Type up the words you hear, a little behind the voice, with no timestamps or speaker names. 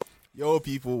Yo,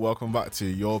 people, welcome back to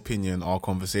Your Opinion, Our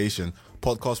Conversation.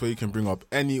 Podcast where you can bring up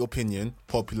any opinion,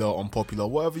 popular, unpopular,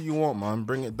 whatever you want, man.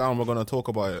 Bring it down. We're going to talk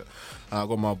about it. I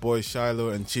got my boys Shiloh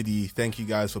and Chidi. Thank you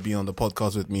guys for being on the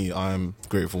podcast with me. I'm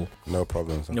grateful. No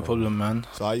problem. No problem, man.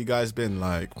 So how you guys been?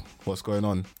 Like, what's going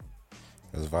on?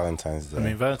 It was Valentine's Day. I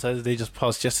mean, Valentine's Day just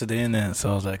passed yesterday, innit? So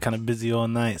I was like kind of busy all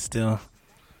night still.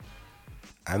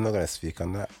 I'm not going to speak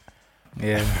on that.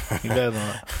 Yeah, you better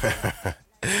not.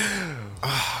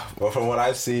 Well, from what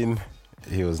I've seen,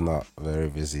 he was not very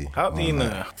busy. How do you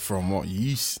know? From what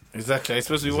you... Exactly. You're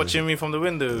supposed to be watching me from the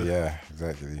window. Yeah,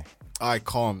 exactly. I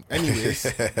can't. Anyways,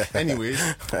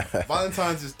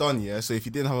 Valentine's is done, yeah? So if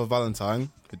you didn't have a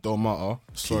Valentine, it don't matter.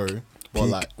 Sorry. But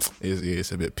like,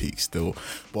 it's a bit peak still.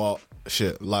 But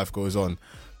shit, life goes on.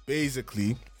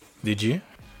 Basically... Did you?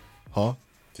 Huh?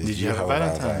 Did you have a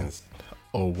Valentine's?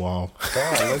 Oh, wow. Come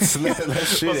on, let's shoot it.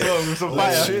 Let's shoot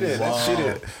it. Let's shoot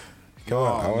it. Come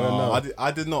on, I want to know.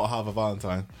 I did not have a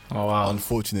Valentine. Oh, wow.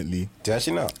 Unfortunately. Did you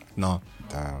actually not? No.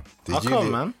 Damn. How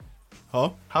come, man? Huh?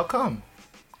 How come?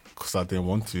 Because I didn't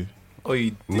want to. Oh,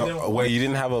 you didn't? No, wait, you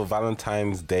didn't have a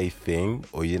Valentine's Day thing,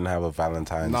 or you didn't have a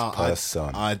Valentine's person?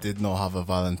 I did not have a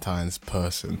Valentine's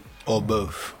person. Or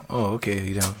both. Oh, okay.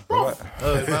 You don't. What?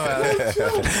 Oh,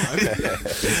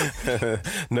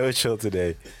 No chill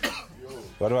today.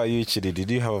 What about you, Chidi? Did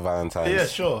you have a Valentine's? yeah,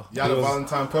 sure. You had a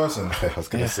Valentine person? I was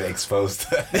going to say exposed.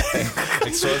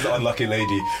 Exposed the unlucky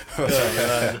lady.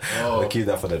 We'll keep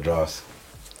that for the drafts.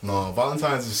 No,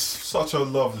 Valentine's is such a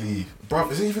lovely...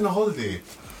 Bruv, is it even a holiday?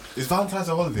 Is Valentine's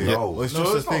a holiday? No. Or it's No,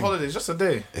 just it's a not a thing? holiday. It's just a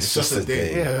day. It's just a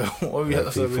day. Yeah. What we Where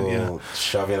have to people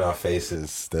shoving in our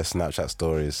faces their Snapchat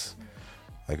stories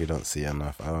like we don't see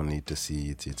enough. I don't need to see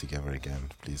you two together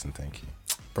again. Please and thank you.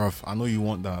 Bruv, I know you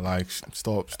want that. Like,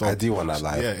 stop. I do want that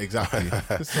life. Yeah, exactly.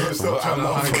 I'm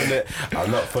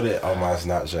not putting it on my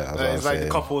Snapchat. That's what It's I'm like the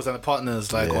saying. couples and the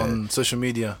partners, like on social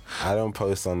media. I don't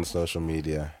post on social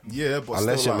media. Yeah, but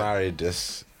Unless still, you're like, married,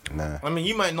 just nah. I mean,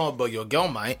 you might not, but your girl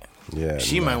might. Yeah,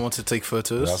 She nah. might want to take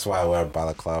photos. That's why I wear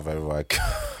balaclava everywhere I go.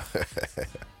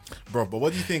 Bro, but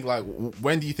what do you think, like,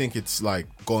 when do you think it's, like,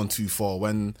 gone too far?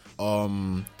 When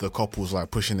the couple's,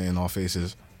 like, pushing it in our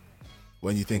faces?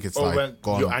 When you think it's, gone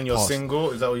and you're past? single,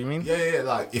 is that what you mean? Yeah,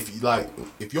 like,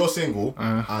 if you're single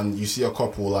and you see a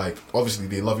couple, like, obviously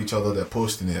they love each other, they're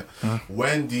posting it,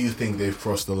 when do you think they've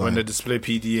crossed the line? When they display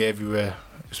PDA everywhere,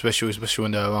 especially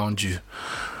when they're around you,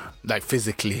 like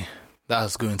physically,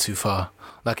 that's going too far.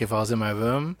 Like if I was in my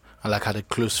room and like had a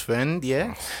close friend,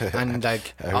 yeah, and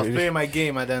like I was playing my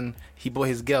game and then he bought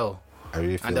his girl, I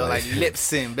really feel and they're like lip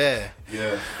sync bare,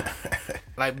 Yeah.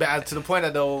 like to the point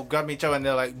that they'll grab each other and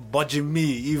they're like budging me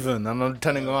even, and I'm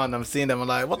turning around, I'm seeing them, I'm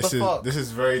like, what the fuck? This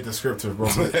is very descriptive, bro.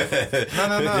 No. I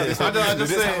just Did this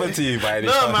saying. happen to you by any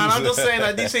No, chance? man, I'm just saying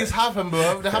that these things happen,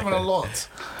 bro. They happen a lot.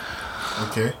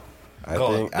 Okay. I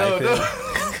think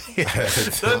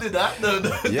Don't do that. No,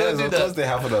 yeah, don't do of course that. they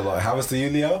happen a lot. It happens to you,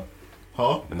 Leo?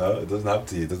 Huh? No, it doesn't happen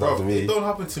to you. It doesn't Bro, happen to me. it don't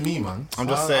happen to me, man. I'm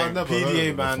just I've saying, never heard of PDA,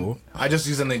 it man. before. I just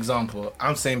use an example.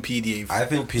 I'm saying PDA. I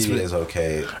think PDA is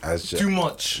okay. As just, Too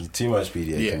much. Too much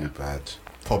PDA Yeah. can be bad.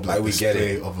 Public Like, we get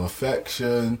display it. of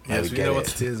affection. Yes, we we get know it. what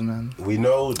it is, man. We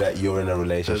know that you're in a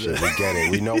relationship. We get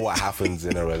it. We know what happens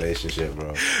in a relationship,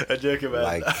 bro. I'm joking, man.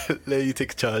 Like- Let you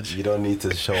take charge. You don't need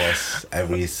to show us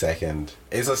every second.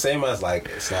 It's the same as like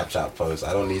Snapchat posts.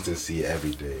 I don't need to see it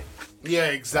every day. Yeah,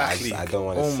 exactly. I don't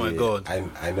want to Oh see my it. god.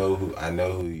 I know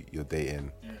who you're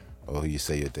dating, or who you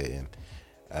say you're dating.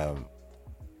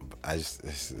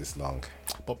 It's long.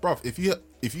 But bruv, if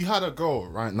you had a girl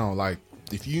right now, like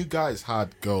if you guys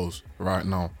had girls right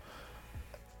now,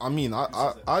 I mean,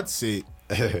 I'd say.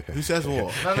 Who says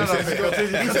what? No.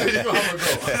 Continue. Who says you don't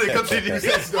have a girl? Continue. Who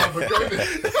says you don't have a girl?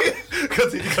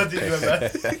 Continue,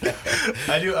 man.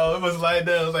 I was lying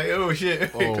there. I was like, oh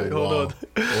shit. Hold on.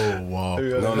 Oh wow.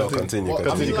 No, continue. Well, I mean,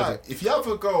 Continue. like, if you have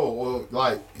a girl, or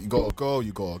like you got a girl,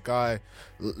 you got a guy,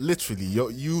 literally,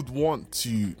 you'd want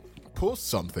to post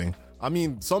something. I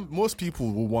mean, most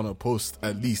people will want to post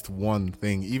at least one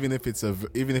thing, even if it's a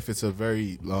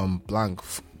very blank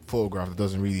photograph that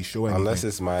doesn't really show anything. Unless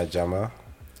it's Maya Jama,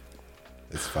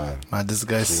 it's fine. Man, this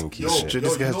guy's Yo, this you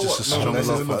guy's know just what? a strong No,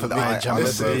 love for Maya Jama.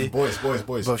 Listen, boys.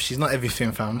 Bro, she's not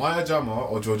everything, fam. Maya Jama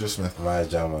or Georgia Smith? Maya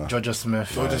Jama. Georgia Smith.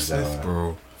 Georgia Maya Smith, Jama.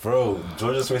 bro. Bro,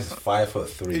 Georgia Smith is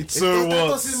 5'3". So That what?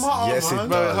 doesn't matter, Yes, it man.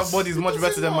 Bro, her does. body's much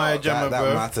better than Maya Jama, that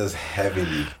bro. matters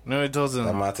heavily. No, it doesn't.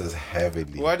 That matters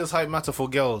heavily. Why does height matter for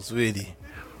girls, really?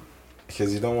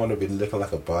 Because you don't want to be looking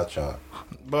like a bar chart.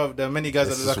 Bro, there are many guys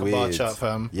This that look is like a bar weird. chart,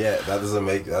 fam. Yeah, that doesn't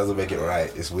make it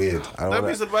right. It's weird. I Don't don't be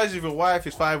want surprised if your wife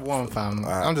is 5'1", fam.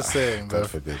 I'm just saying, bro. God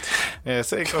forbid. Yeah,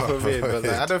 say God forbid, but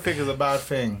like, I don't think it's a bad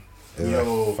thing.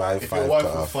 Yo, Five, if five your wife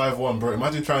cut was off. 5'1", bro,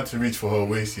 imagine trying to reach for her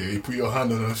waist here. You put your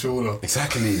hand on her shoulder.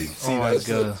 Exactly. See, Oh my that's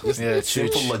God. just Yeah, a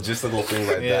simple true. logistical thing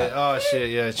like Yeah. that. Oh shit.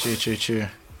 Yeah. True.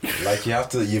 Like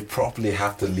you properly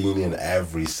have to lean in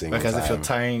every single Like as time. if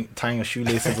you're tying your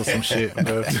shoelaces or some shit,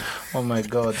 bro. Oh my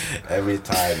God. Every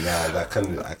time. Nah,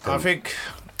 I think.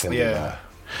 can do Yeah. that.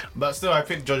 But still, I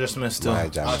pick Georgia Smith still. My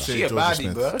Jammer. I'd say She a Georgia baddie,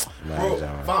 Smith. bro. My Bro,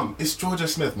 Jammer. fam, it's Georgia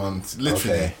Smith, man. It's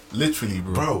literally, Okay. literally,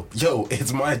 bro. Yo,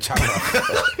 it's my channel.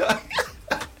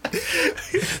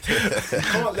 You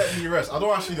can't let me rest. I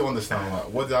don't actually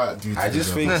understand what did I do to I just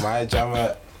deserve think this? my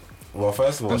Jammer. Well,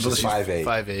 first of all, she's 5'8",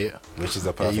 5'8". which is a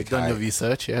Yeah, perfect you've done height. your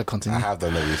research. Yeah, continue. I have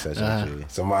done the research actually.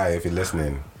 So Maya, if you're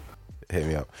listening, hit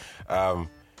me up.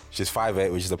 She's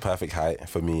 5'8", which is the perfect height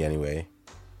for me anyway.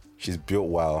 She's built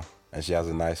well and she has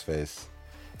a nice face.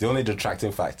 The only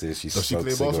detracting factor is she Does she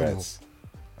smokes play cigarettes.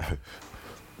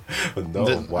 But no,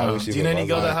 why would she? Do you know any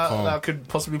girl Like, calm. that could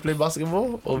possibly play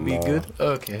basketball or be No. good?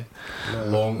 Okay.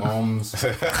 Long arms.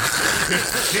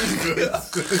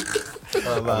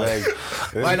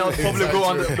 Why not?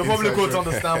 The public won't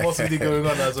understand what's really going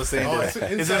on as we're saying Oh, this.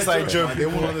 it's It's inside joke. man. They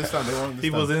won't understand. They won't understand.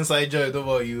 People's inside joke. Don't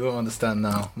worry, you won't understand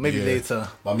now. Maybe Yeah. later.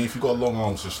 I mean, if you got long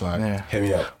arms, just like Yeah. Hit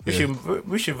me up.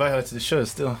 We should invite her to the show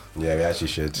still. Yeah, we actually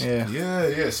should. Yeah.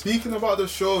 yeah. Speaking about the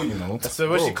show, you know. So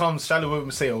when she Bro, comes, Charlie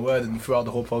won't say a word throughout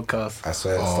the whole podcast. I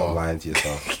swear, stop lying to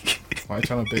yourself. why are you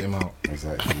trying to bait him out?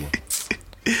 Exactly.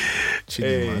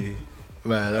 Chilly, man.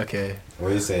 Man, okay.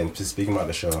 What are you saying? Just speaking about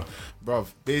the show. Bruv,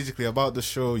 basically about the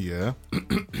show, yeah.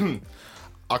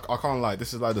 I can't lie.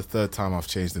 This is like the third time I've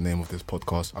changed the name of this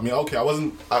podcast. I mean, okay, I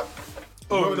wasn't.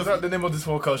 Oh, is that the name of this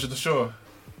podcast? The show?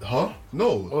 Huh? No.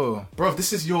 Oh. Bruv,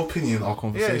 this is your opinion, our Yeah,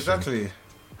 conversation. exactly.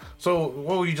 So,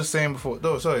 what were you just saying before?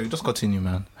 No, sorry, just continue,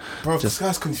 man. Bro, this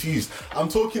guy's confused. I'm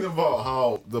talking about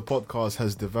how the podcast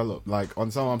has developed. Like,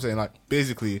 on some, I'm saying, like,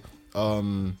 basically,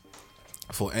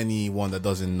 for anyone that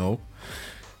doesn't know,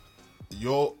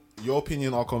 your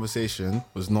opinion, our conversation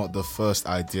was not the first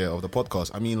idea of the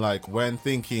podcast. I mean, like, when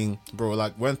thinking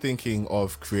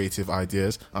of creative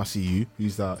ideas, I see you.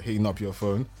 Who's that hitting up your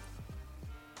phone?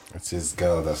 It's his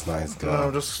girl. That's nice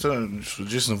girl. No, just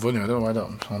reducing the volume. I don't know why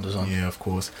that sound is on. Yeah, of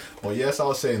course. But yes, I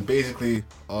was saying basically,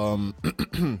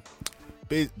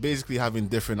 basically having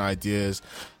different ideas,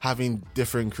 having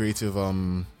different creative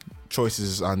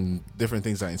choices and different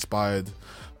things that inspired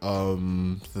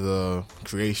the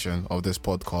creation of this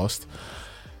podcast.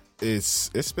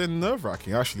 It's been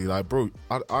nerve-wracking actually. Like, bro,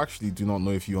 I actually do not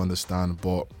know if you understand,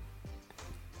 but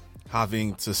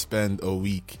having to spend a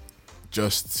week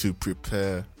just to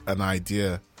prepare an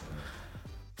idea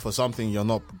for something you're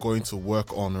not going to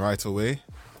work on right away,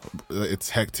 it's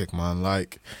hectic, man.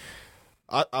 Like,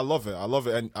 I love it,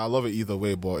 and I love it either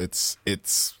way. But it's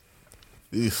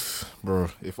bro.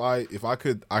 If I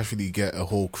could actually get a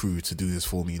whole crew to do this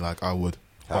for me, like, I would.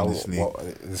 Honestly,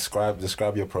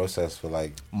 Describe your process for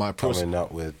like my process. coming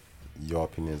up with your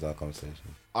opinions, our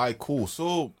conversation. Alright, cool.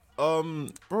 So,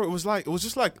 bro, it was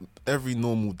just like every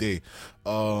normal day.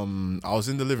 I was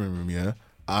in the living room, yeah,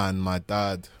 and my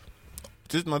dad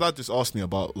just asked me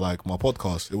about like my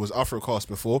podcast. It was Afrocast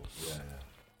before,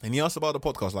 and he asked about the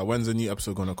podcast, like, when's the new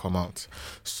episode gonna come out?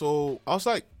 So I was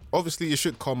like, obviously it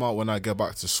should come out when I get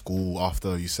back to school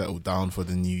after you settle down for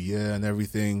the new year and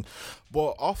everything.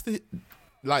 But after,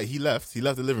 like, he left the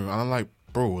living room, and I'm like,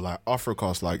 bro, like,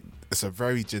 Afrocast, like, it's a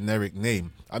very generic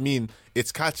name. I mean,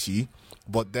 it's catchy,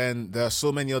 but then there are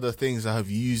so many other things that have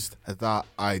used that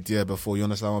idea before. You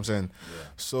understand what I'm saying? Yeah.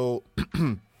 So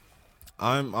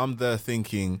I'm there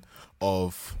thinking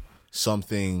of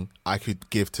something I could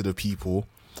give to the people,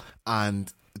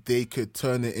 and they could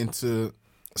turn it into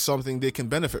something they can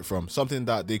benefit from, something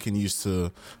that they can use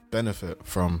to benefit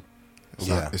from.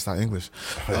 It's not English.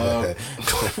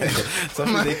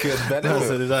 Something they could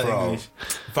benefit from. English?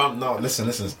 Fam, no,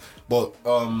 listen. But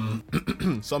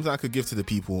something I could give to the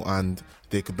people and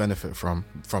they could benefit from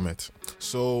it.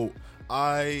 So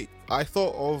I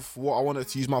thought of what I wanted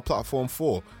to use my platform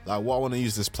for, like what I want to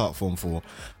use this platform for,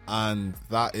 and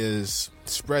that is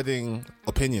spreading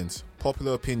opinions,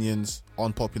 popular opinions,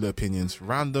 unpopular opinions,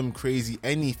 random, crazy,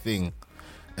 anything,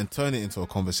 and turn it into a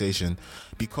conversation.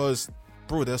 Because,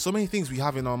 bro, there's so many things we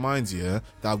have in our minds here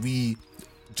that we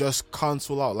just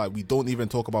cancel out. Like, we don't even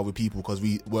talk about with people because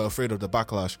we're afraid of the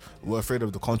backlash, we're afraid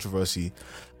of the controversy,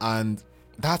 and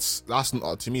that's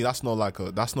not, to me, that's not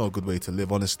a good way to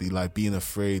live, honestly. Like, being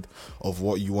afraid of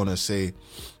what you want to say.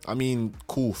 I mean,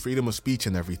 cool, freedom of speech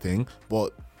and everything,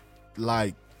 but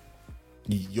like,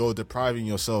 you're depriving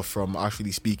yourself from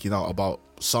actually speaking out about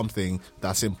something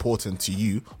that's important to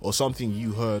you, or something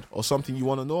you heard, or something you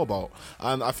want to know about.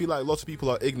 And I feel like lots of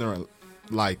people are ignorant,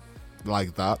 like,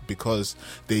 like that because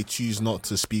they choose not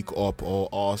to speak up or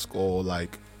ask or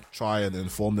like try and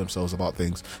inform themselves about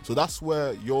things. So that's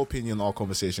where your opinion, our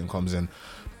conversation comes in.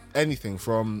 Anything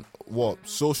from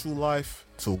social life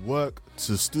to work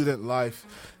to student life,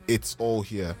 it's all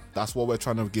here. That's what we're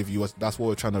trying to give you. That's what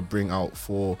we're trying to bring out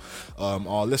for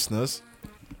our listeners.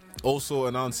 Also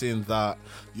announcing that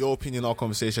your opinion, our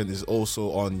conversation is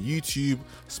also on YouTube,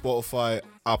 Spotify,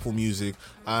 Apple Music,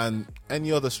 and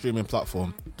any other streaming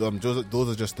platform. Those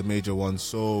are just the major ones.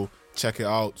 So check it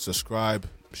out, subscribe,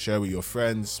 share with your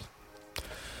friends.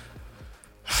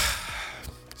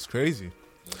 It's crazy.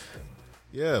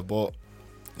 Yeah, but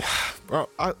bro,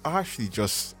 I actually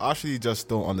just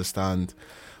don't understand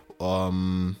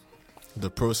the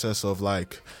process of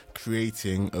like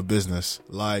creating a business,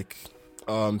 like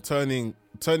turning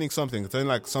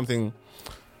something.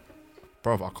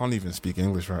 Bro, I can't even speak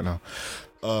English right now.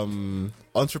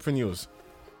 Entrepreneurs.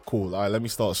 Cool. All right, let me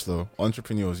start slow.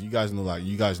 Entrepreneurs. You guys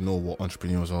know what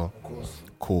entrepreneurs are. Of course.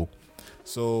 Cool.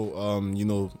 So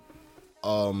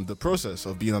the process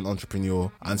of being an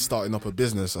entrepreneur and starting up a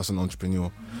business as an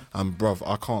entrepreneur, and bruv,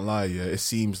 I can't lie, yeah, it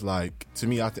seems like to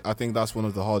me, I think that's one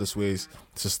of the hardest ways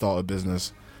to start a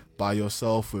business by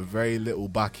yourself with very little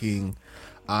backing,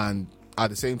 and at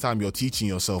the same time you're teaching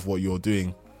yourself what you're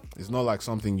doing. It's not like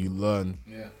something you learn.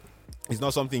 Yeah. It's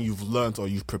not something you've learned or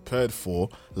you've prepared for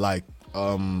like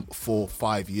for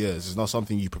 5 years. It's not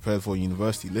something you prepared for in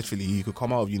university. Literally, you could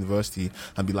come out of university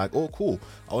and be like, oh cool,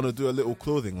 I want to do a little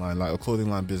clothing line, like a clothing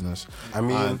line business. I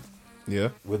mean, and, yeah,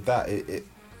 with that,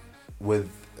 with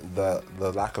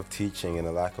the lack of teaching and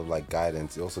the lack of like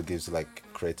guidance, it also gives you like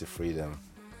creative freedom,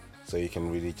 so you can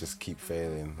really just keep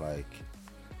failing. Like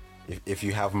if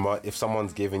you have if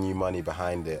someone's giving you money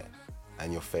behind it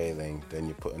and you're failing,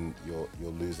 then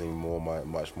you're losing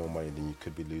much more money than you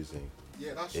could be losing.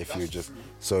 Yeah, that's if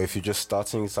you're just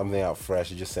starting something out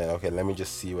fresh, you're just saying, okay, let me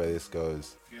just see where this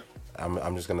goes. Yeah.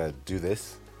 I'm just gonna do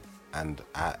this, and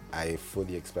I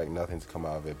fully expect nothing to come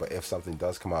out of it. But if something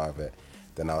does come out of it,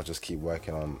 then I'll just keep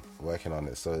working on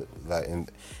it. So that in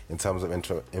terms of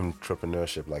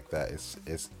entrepreneurship like that,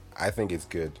 it's I think it's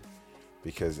good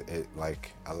because it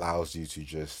like allows you to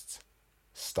just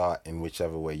start in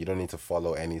whichever way. You don't need to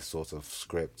follow any sort of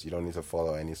script. You don't need to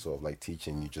follow any sort of like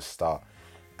teaching. You just start.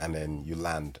 And then you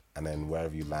land, and then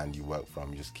wherever you land, you work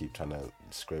from. You just keep trying to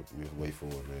scrape your way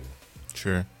forward, really.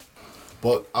 Sure.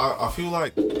 But I feel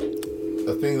like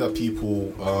the thing that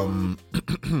people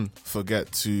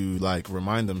forget to like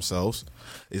remind themselves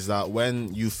is that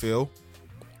when you fail,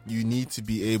 you need to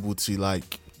be able to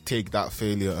like take that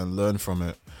failure and learn from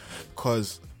it.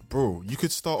 Because bro, you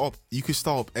could start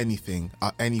up anything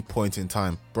at any point in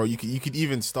time, bro. You could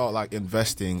even start like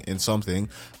investing in something,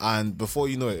 and before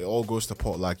you know it, it all goes to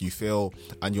pot. Like you fail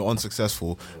and you're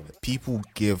unsuccessful. People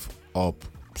give up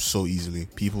so easily.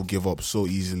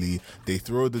 They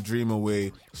throw the dream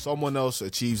away. Someone else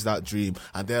achieves that dream,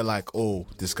 and they're like, "Oh,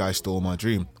 this guy stole my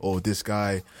dream. Oh, this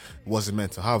guy wasn't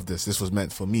meant to have this. This was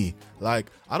meant for me." Like,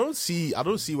 I don't see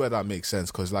where that makes sense,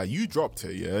 because like you dropped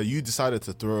it, yeah. You decided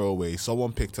to throw it away.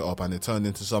 Someone picked it up, and it turned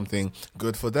into something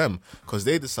good for them because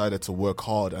they decided to work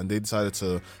hard and they decided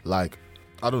to like,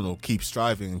 I don't know, keep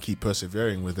striving and keep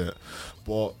persevering with it.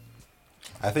 But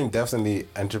I think definitely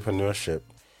entrepreneurship,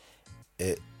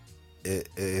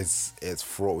 it's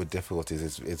fraught with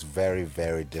difficulties. It's very,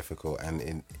 very difficult,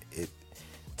 and it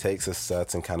takes a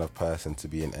certain kind of person to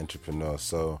be an entrepreneur.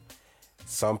 So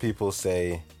some people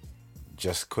say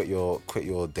just quit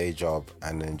your day job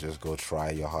and then just go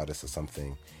try your hardest at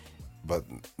something, but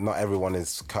not everyone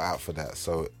is cut out for that.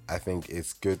 So I think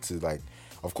it's good to like,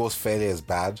 of course failure is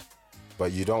bad,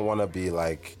 but you don't want to be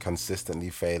like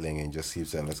consistently failing and just keep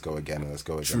saying let's go again and let's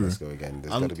go again. True. Let's go again.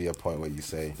 There's got to be a point where you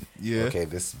say, yeah, okay,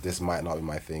 this might not be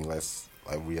my thing. Let's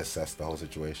like reassess the whole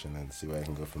situation and see where I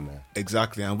can go from there.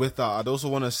 Exactly. And with that, I'd also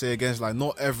want to say again, like,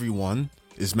 not everyone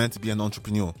is meant to be an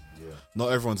entrepreneur. Yeah.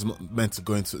 Not everyone's meant to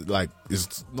go into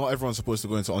not everyone's supposed to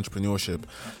go into entrepreneurship.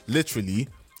 Literally,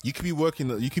 you could be working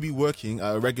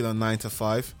at a regular 9 to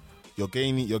 5. You're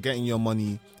getting your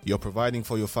money, you're providing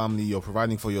for your family, you're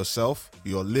providing for yourself,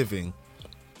 you're living.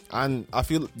 And I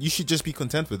feel you should just be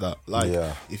content with that. Like,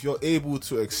 if you're able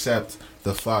to accept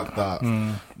the fact that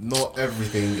not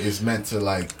everything is meant to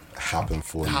like happen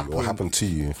for you or happen to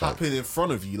you, happen in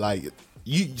front of you. Like,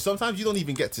 you sometimes you don't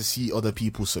even get to see other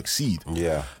people succeed.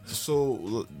 Yeah.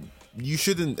 So you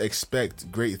shouldn't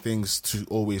expect great things to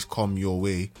always come your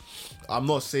way. I'm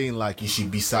not saying like you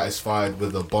should be satisfied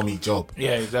with a bummy job.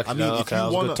 Yeah, exactly. I mean, if okay, you I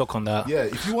was wanna going to talk on that. Yeah,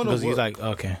 if you want to Because work, he's like,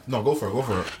 okay. no, go for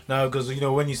it. No, because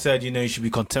when you said you should be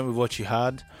content with what you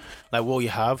had, like what you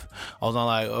have, I was not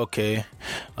like, okay,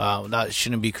 that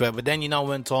shouldn't be correct. But then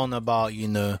went on about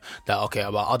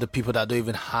about other people that don't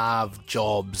even have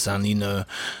jobs, and and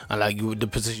like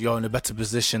you're in a better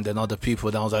position than other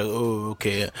people. Then I was like, oh,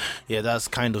 okay, yeah, that's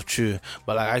kind of true.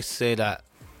 But like I say that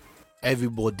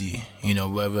everybody,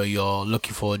 whether you're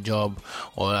looking for a job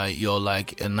or like you're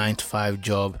like a 9-to-5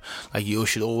 job, like you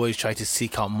should always try to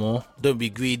seek out more. Don't be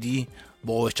greedy,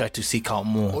 but always try to seek out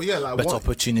more. Oh, yeah, like better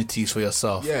opportunities for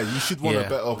yourself. Yeah, you should want a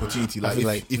better opportunity. Like,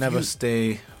 if never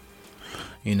stay.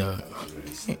 Yeah,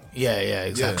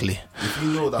 exactly. Yeah. If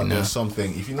you know that there's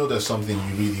something, you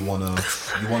really wanna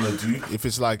do, if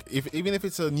it's like even if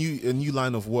it's a new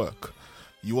line of work,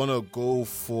 you wanna go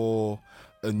for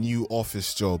a new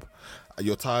office job,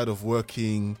 you're tired of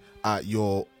working at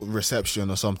your reception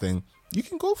or something, you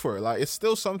can go for it. Like, it's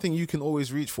still something you can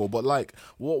always reach for. But like,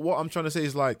 what I'm trying to say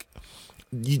is like,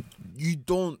 you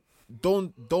don't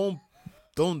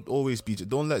always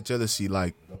don't let jealousy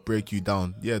like break you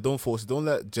down. Yeah, don't force it. Don't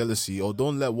let jealousy or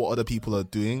don't let what other people are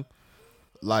doing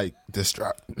like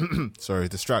distract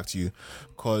you,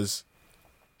 because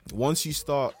once you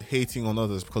start hating on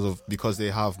others because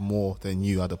they have more than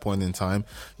you at a point in time,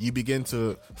 you begin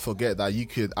to forget that you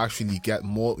could actually get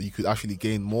more, you could actually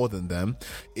gain more than them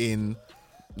in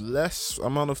less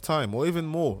amount of time, or even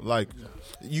more. Like,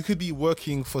 you could be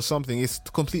working for something, it's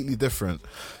completely different,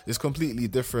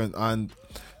 and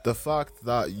the fact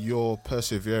that you're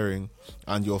persevering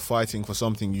and you're fighting for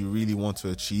something you really want to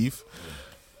achieve,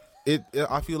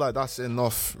 I feel like that's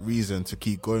enough reason to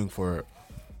keep going for it.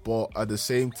 But at the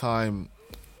same time,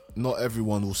 not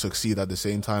everyone will succeed at the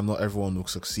same time. Not everyone will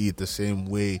succeed the same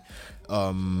way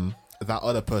that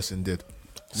other person did.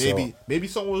 Maybe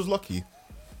someone was lucky.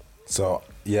 So,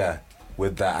 yeah,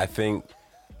 with that, I think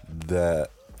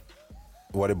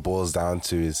what it boils down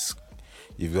to is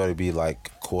you've got to be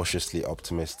like cautiously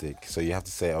optimistic. So you have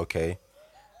to say, okay,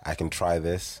 I can try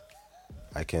this,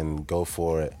 I can go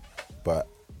for it, but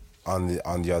on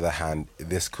the other hand,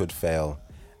 this could fail.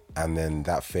 And then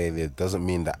that failure doesn't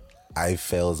mean that I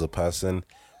fail as a person,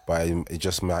 but it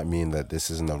just might mean that this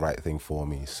isn't the right thing for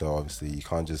me. So obviously you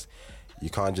can't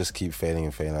just keep failing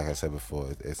and failing. Like I said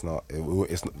before, it's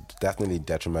definitely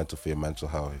detrimental for your mental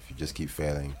health if you just keep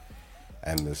failing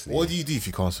endlessly. What do you do if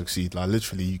you can't succeed? Like,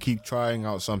 literally, you keep trying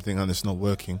out something and it's not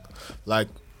working. Like,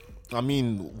 I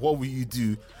mean, what will you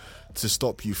do to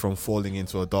stop you from falling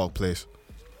into a dark place?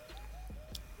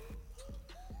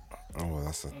 Oh,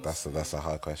 that's a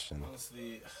hard question.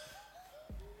 Honestly,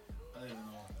 I don't even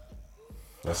know.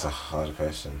 That's a hard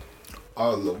question.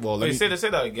 Well, let me say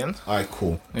that again. Alright,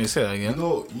 cool. You say that again.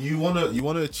 You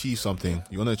wanna achieve something.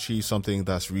 You wanna achieve something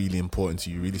that's really important to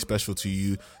you, really special to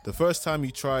you. The first time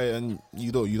you try it and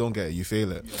you don't get it, you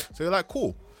fail it. So you're like,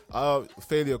 cool.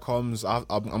 Failure comes. I'm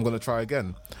gonna try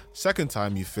again. Second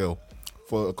time you fail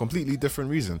for a completely different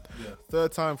reason. Yeah.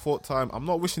 Third time, fourth time. I'm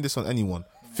not wishing this on anyone.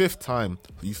 Fifth time,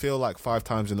 you fail like 5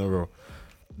 times in a row.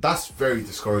 That's very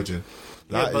discouraging.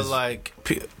 Like,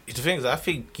 the thing is, I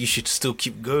think you should still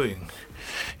keep going.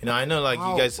 I know, like,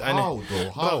 you guys. I know.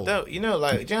 How? But, do you know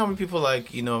how many people,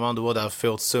 like, around the world have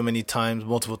failed so many times,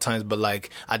 multiple times, but,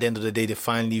 like, at the end of the day, they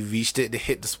finally reached it. They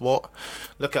hit the spot.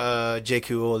 Look at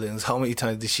J.K. Rowling. How many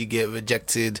times did she get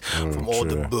rejected from all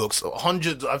the books?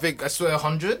 Hundreds. I swear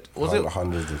 100? Was it?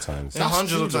 Hundreds of times. Yeah,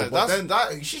 hundreds of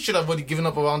times. She should have already given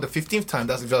up around the 15th time.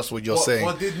 That's what you're saying.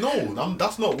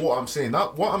 That's not what I'm saying.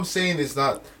 What I'm saying is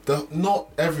that not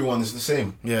everyone is the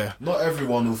same. Yeah. Not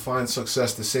everyone will find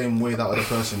success the same way that other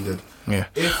person did. Yeah.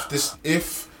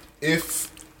 If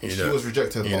she was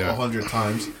rejected 100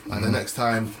 times and the next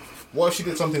time, what if she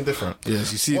did something different?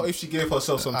 Yes, you see. What if she gave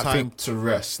herself some time to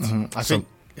rest? I think.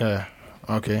 Yeah.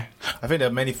 Okay. I think there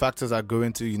are many factors that go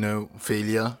into,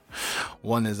 failure.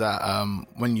 One is that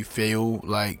when you fail,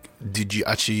 like, did you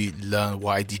actually learn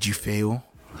why did you fail?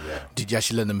 Yeah. Did you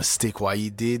actually learn the mistake why you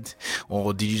did,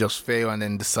 or did you just fail and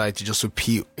then decide to just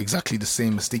repeat exactly the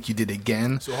same mistake you did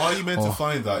again? So how are you meant to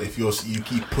find that if you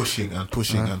keep pushing and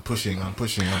pushing and pushing and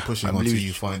pushing and pushing until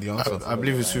you find the answer? I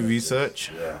believe it's through research.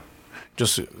 Yeah.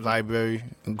 Just library,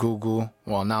 Google.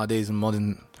 Well, nowadays in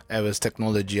modern era's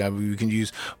technology, we can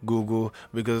use Google,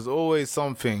 because there's always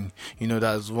something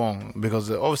that's wrong, because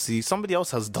obviously somebody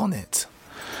else has done it.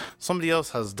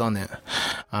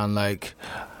 And like,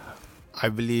 I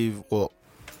believe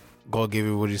God gave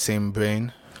everybody the same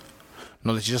brain.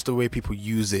 Knowledge is just the way people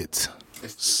use it.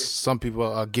 Some people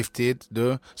are gifted,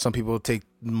 though. Some people take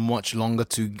much longer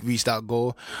to reach that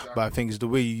goal. Exactly. But I think it's the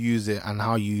way you use it and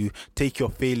how you take your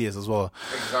failures as well.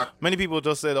 Exactly. Many people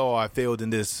just said, "Oh, I failed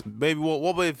in this." Maybe what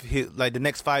would if the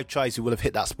next 5 tries you would have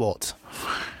hit that spot?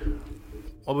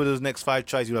 What were those next 5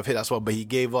 tries you would have hit that spot? But he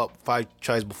gave up 5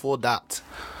 tries before that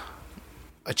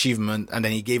achievement, and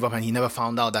then he gave up, and he never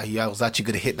found out that he was actually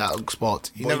going to hit that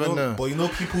spot. You never know. But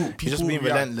people just being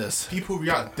relentless. People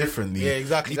react differently. Yeah,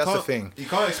 exactly. That's the thing. You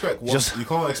can't expect you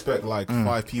can't expect like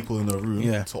 5 people in a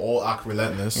room to all act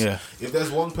relentless. Yeah. If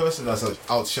there's one person that's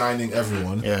outshining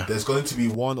everyone, there's going to be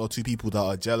 1 or 2 people that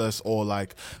are jealous or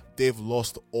like they've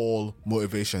lost all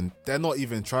motivation. They're not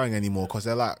even trying anymore because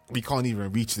they're like, we can't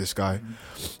even reach this guy.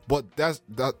 But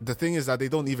the thing is that they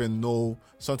don't even know.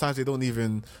 Sometimes they don't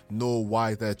even know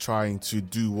why they're trying to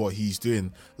do what he's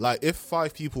doing. Like if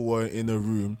 5 people were in a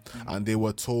room and they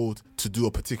were told to do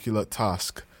a particular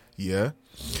task,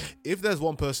 if there's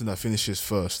one person that finishes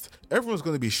first, everyone's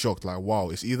going to be shocked. Like, wow,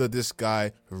 it's either this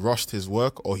guy rushed his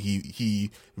work or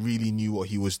he really knew what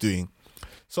he was doing.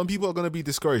 Some people are going to be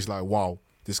discouraged. Like, wow,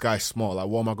 this guy's smart. Like,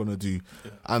 what am I going to do?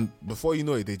 And before you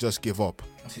know it, they just give up.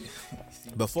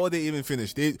 Before they even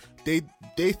finish, they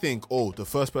think, oh, the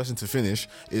first person to finish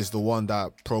is the one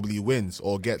that probably wins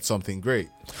or gets something great.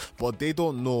 But they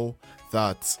don't know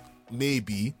that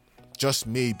maybe, just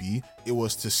maybe, it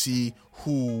was to see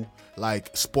who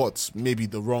like spots maybe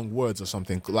the wrong words or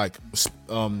something, like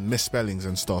misspellings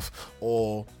and stuff,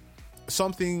 or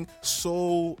something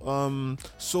so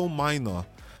minor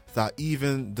that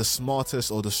even the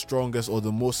smartest or the strongest or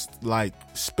the most like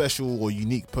special or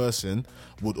unique person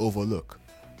would overlook.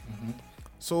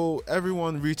 So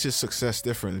everyone reaches success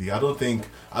differently. I don't think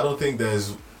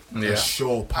there's a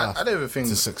sure path. I don't even think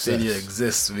to success. failure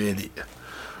exists really.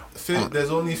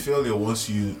 There's only failure once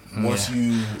you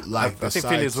like. I think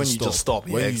failure is when you just stop.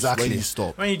 Yeah, exactly. When you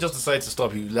stop. When you just decide to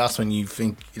stop, that's when you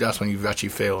think. That's when you've actually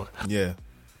failed. Yeah.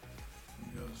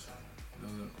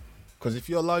 Because if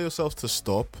you allow yourself to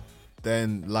stop,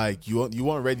 then like you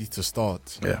weren't ready to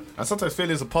start. Yeah, and sometimes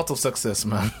failure is a part of success,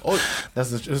 man. Oh,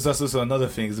 that's also another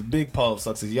thing. It's a big part of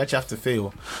success. You actually have to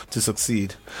fail to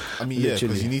succeed. I mean,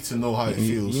 literally. because you need to know how it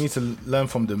feels. You need to learn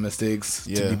from the mistakes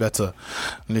to be better.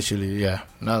 Literally, yeah.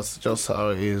 That's just how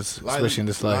it is, especially in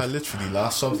this life. Literally,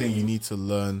 that's something you need to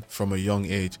learn from a young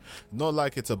age. Not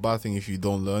like it's a bad thing if you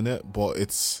don't learn it, but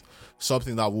it's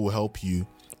something that will help you.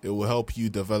 It will help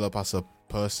you develop as a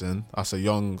person, as a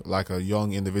young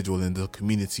individual in the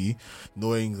community,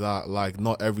 knowing that like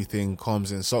not everything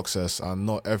comes in success and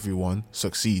not everyone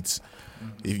succeeds.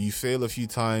 If you fail a few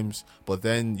times, but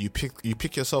then you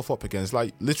pick yourself up again, it's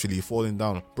like literally falling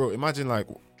down. Bro, imagine like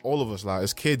all of us, like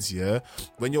as kids,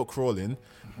 when you're crawling,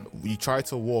 you try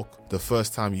to walk the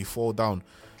first time, you fall down.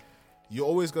 You're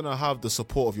always going to have the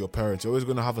support of your parents. You're always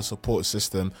going to have a support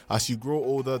system. As you grow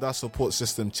older, that support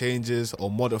system changes or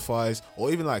modifies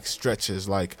or even like stretches,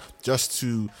 like just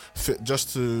to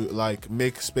like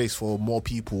make space for more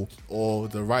people or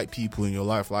the right people in your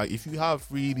life. Like if you have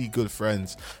really good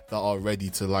friends that are ready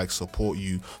to like support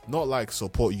you, not like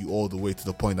support you all the way to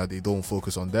the point that they don't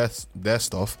focus on their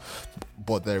stuff,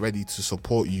 but they're ready to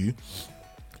support you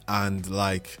and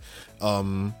like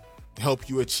help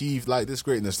you achieve like this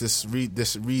greatness,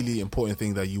 this really important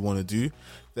thing that you want to do,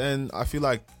 then I feel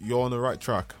like you're on the right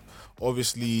track.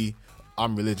 Obviously,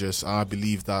 I'm religious and I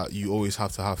believe that you always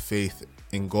have to have faith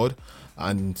in God,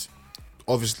 and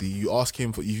obviously you ask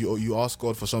him for you ask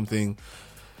God for something,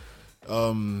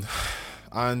 and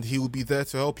he will be there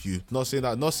to help you. Not saying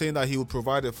that he will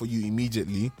provide it for you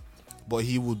immediately, but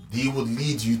he would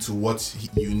lead you to what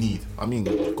you need. I mean,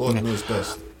 God knows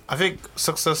best.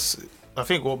 I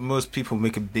think what most people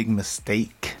make a big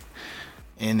mistake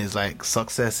in is like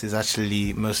success is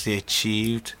actually mostly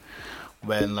achieved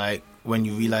when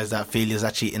you realize that failure is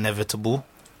actually inevitable,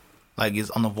 like it's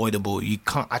unavoidable. You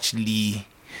can't actually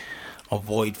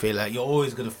avoid failure. Like, you're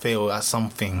always gonna fail at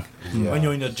something when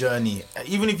you're in your journey.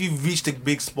 Even if you've reached a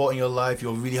big spot in your life,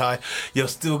 you're really high, you're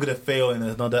still gonna fail in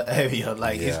another area.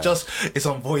 Like it's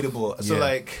unavoidable. So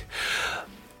like,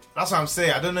 that's what I'm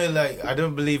saying. I don't know, like, I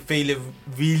don't believe failure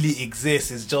really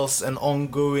exists. It's just an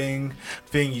ongoing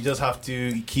thing. You just have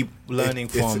to keep learning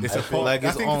from. It's a part, like,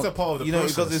 it's a part of the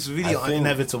process. Because it's really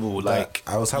inevitable. Like,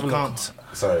 I was having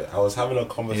a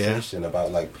conversation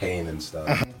about like pain and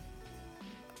stuff,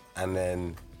 and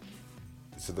then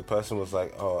so the person was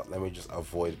like, "Oh, let me just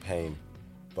avoid pain,"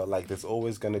 but like, there's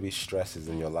always going to be stresses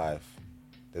in your life.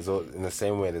 In the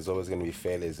same way, there's always going to be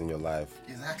failures in your life.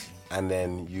 Exactly. And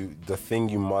then the thing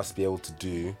you must be able to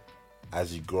do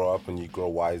as you grow up and you grow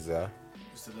wiser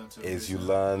is you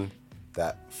learn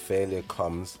that failure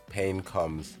comes, pain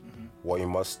comes. What you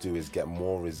must do is get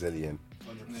more resilient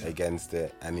against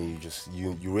it, and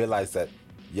you realize that,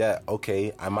 yeah,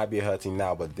 okay, I might be hurting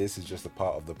now, but this is just a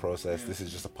part of the process. This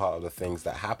is just a part of the things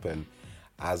that happen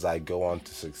as I go on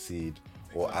to succeed,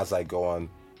 or as I go on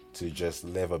to just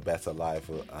live a better life,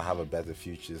 or have a better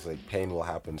future. It's like pain will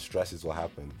happen, stresses will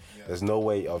happen. There's no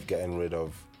way of getting rid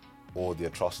of all the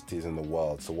atrocities in the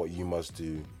world. So what you must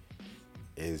do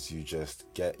is you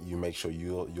make sure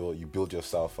you build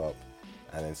yourself up,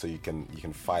 and then so you can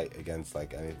fight against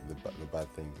like any the bad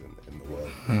things in the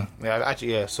world.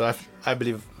 Yeah, so I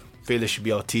believe failure should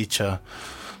be our teacher,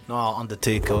 not our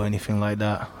undertaker or anything like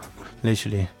that.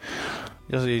 Literally,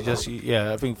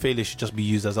 I think failure should just be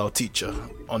used as our teacher.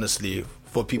 Honestly,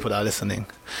 for people that are listening,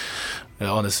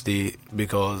 honestly,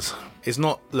 because it's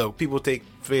not. Look, people take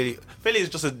failure. Failure is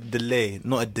just a delay,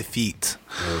 not a defeat.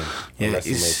 Unless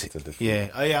you make it a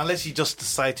defeat. Unless you just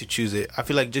decide to choose it. I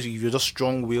feel like if you're just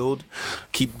strong-willed,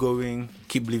 keep going,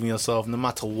 keep believing in yourself, no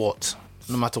matter what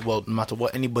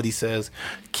anybody says,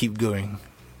 keep going,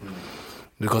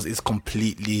 because it's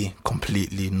completely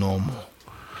normal.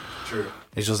 True.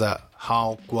 It's just that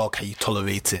how well can you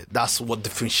tolerate it? That's what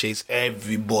differentiates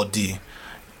everybody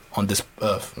on this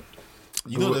earth.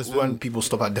 You know, when people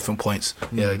stop at different points.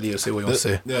 Yeah, Leo, say what you want to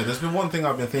say. Yeah, there's been one thing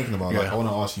I've been thinking about. Like, I want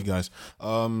to ask you guys.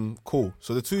 Cool.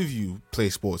 So the two of you play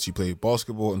sports. You play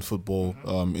basketball and football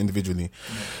individually.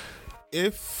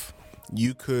 If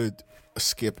you could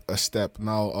skip a step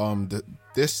now,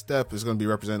 this step is going to be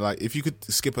represented. Like, if you could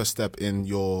skip a step in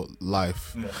your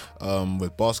life,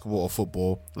 with basketball or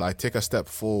football, like take a step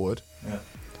forward.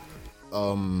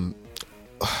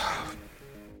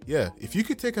 If you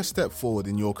could take a step forward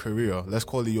in your career, let's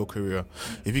call it your career.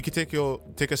 If you could take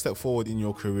a step forward in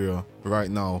your career right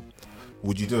now,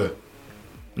 would you do it?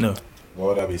 No. What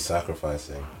would I be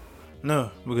sacrificing?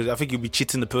 No, because I think you'll be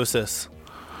cheating the process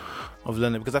of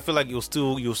learning. Because I feel like you'll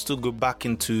still go back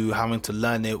into having to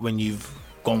learn it when you've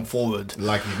gone forward.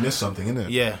 Like you've missed something,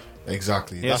 innit? Yeah.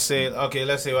 Exactly. Let's say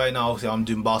right now, obviously I'm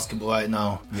doing basketball right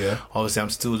now. Yeah. Obviously I'm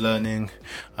still learning,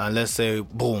 and let's say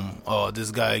boom,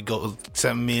 this guy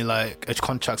sent me like a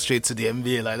contract straight to the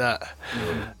NBA like that.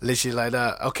 Literally like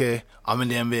that. Okay, I'm in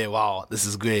the NBA. Wow, this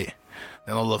is great.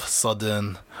 Then all of a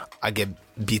sudden, I get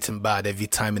beaten bad every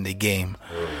time in the game.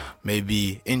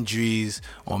 Maybe injuries,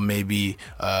 or maybe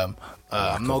I'm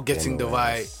not getting the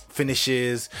right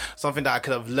finishes. Something that I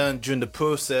could have learned during the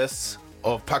process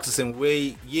of practicing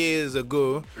way years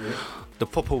ago, the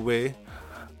proper way,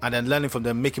 and then learning from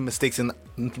them, making mistakes in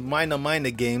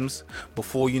minor games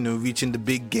before reaching the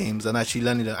big games and actually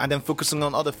learning them, and then focusing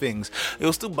on other things. It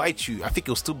will still bite you. I think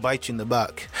it will still bite you in the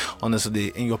back. Honestly,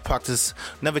 in your practice,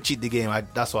 never cheat the game.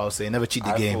 That's what I was saying. Never cheat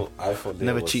the game.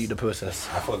 Never cheat the process.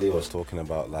 I thought Leo was talking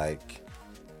about like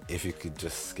if you could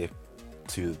just skip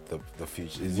to the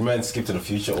future. You meant skip to the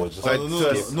future, or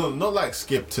just no, not like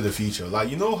skip to the future. Like,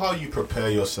 you know how you prepare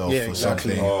yourself for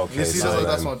something. Oh, okay.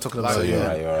 That's what I'm talking about. So you're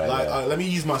right. Like, let me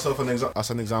use myself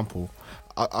as an example.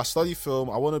 I study film.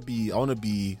 I want to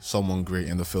be someone great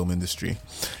in the film industry.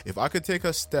 If I could take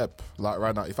a step, like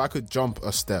right now, if I could jump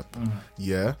a step,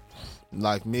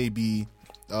 like maybe,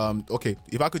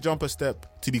 if I could jump a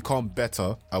step to become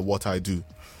better at what I do,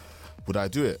 would I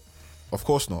do it? Of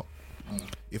course not.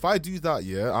 If I do that,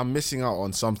 I'm missing out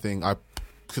on something I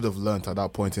could have learned at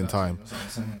that point in time.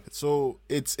 So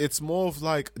it's more of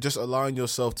like just allowing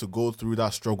yourself to go through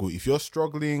that struggle. If you're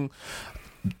struggling,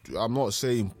 I'm not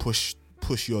saying push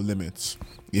your limits.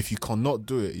 If you cannot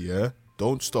do it,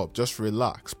 don't stop. Just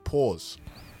relax. Pause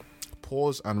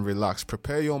and relax.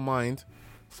 Prepare your mind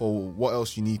for what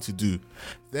else you need to do.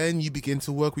 Then you begin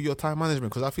to work with your time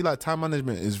management, because I feel like time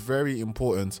management is very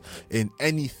important in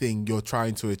anything you're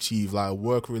trying to achieve, like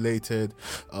work related,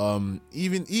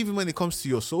 even when it comes to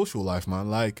your social life,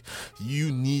 man. Like, you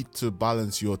need to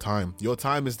balance your time. Your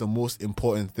time is the most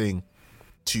important thing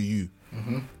to you.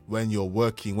 When you're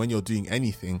working, when you're doing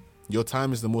anything, your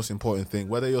time is the most important thing.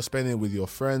 Whether you're spending it with your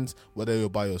friends, whether you're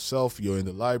by yourself, you're in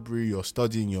the library, you're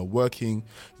studying, you're working,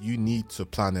 you need to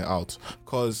plan it out.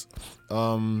 Because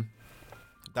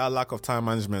that lack of time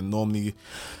management normally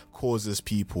causes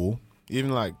people,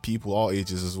 even like people our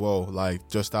ages as well, like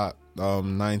just that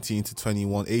 19 to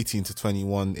 21, 18 to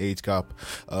 21 age gap,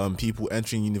 people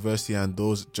entering university and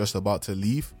those just about to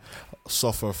leave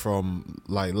suffer from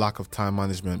like lack of time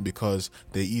management, because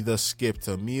they either skipped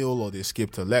a meal or they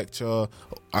skipped a lecture,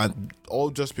 and all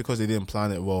just because they didn't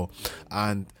plan it well,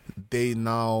 and they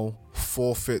now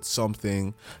forfeit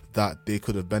something that they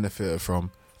could have benefited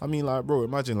from. I mean, like, bro,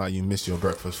 imagine like you missed your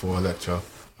breakfast for a lecture,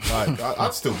 Like,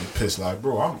 I'd still be pissed. Like,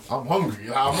 bro, I'm hungry.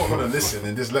 Like, I'm not gonna listen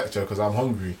in this lecture because I'm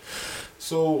hungry.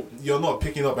 So you're not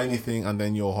picking up anything, and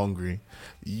then you're hungry.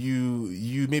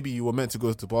 You maybe you were meant to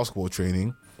go to basketball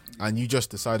training, and you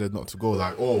just decided not to go.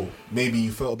 Like, oh, maybe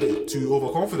you felt a bit too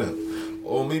overconfident,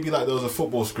 or maybe like there was a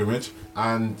football scrimmage,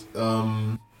 and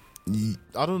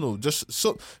I don't know, just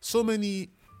so many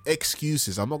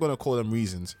excuses. I'm not gonna call them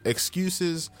reasons.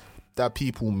 Excuses that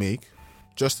people make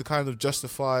just to kind of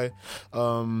justify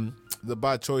the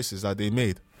bad choices that they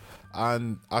made.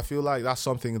 And I feel like that's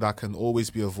something that can always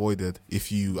be avoided if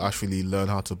you actually learn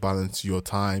how to balance your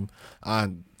time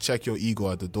and check your ego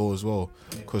at the door as well.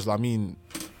 Because, I mean,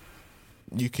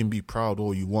 you can be proud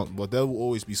all you want, but there will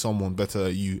always be someone better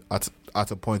at you at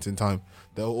a point in time.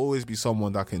 There will always be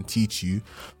someone that can teach you,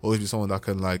 always be someone that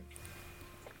can, like,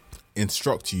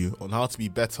 instruct you on how to be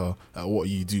better at what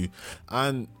you do.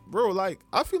 And, bro, like,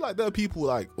 I feel like there are people,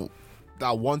 like,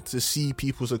 that want to see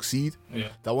people succeed,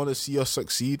 that want to see us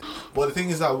succeed. But the thing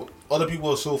is that other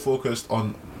people are so focused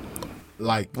on,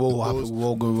 like, what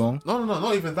will go wrong? No,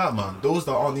 not even that, man. Those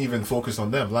that aren't even focused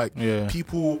on them. Like,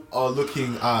 people are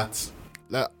looking at,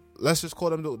 like, let's just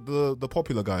call them the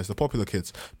popular guys, the popular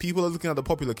kids. People are looking at the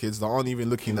popular kids that aren't even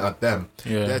looking at them.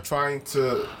 They're trying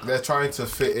to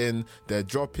fit in. They're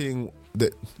dropping.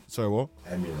 Sorry, what?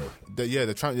 Emulate.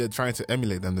 They're trying to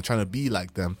emulate them. They're trying to be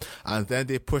like them, and then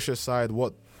they push aside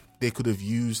what they could have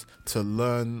used to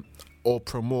learn or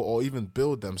promote or even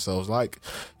build themselves. Like,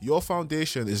 your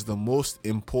foundation is the most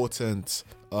important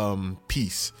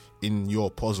piece in your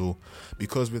puzzle,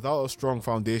 because without a strong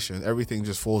foundation, everything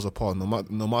just falls apart.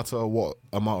 No matter what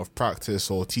amount of practice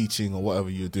or teaching or whatever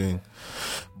you're doing.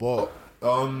 But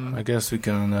I guess we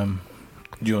can.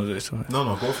 Do you want to do this?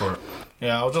 No, go for it.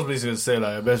 Yeah, I was just basically say,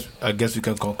 like, I guess we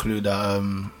can conclude that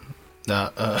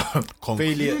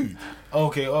failure.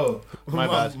 Okay. Oh, my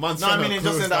bad. No, I mean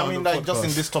just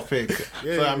in this topic.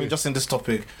 Just in this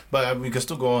topic. But we can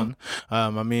still go on.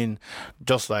 I mean,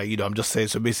 just like, you know, I'm just saying.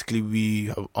 So basically, we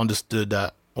have understood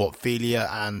that what failure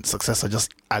and success are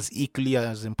just as equally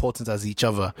as important as each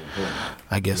other.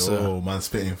 I guess. Man,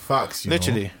 spitting facts.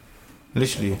 Literally.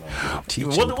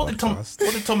 What did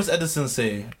Thomas Edison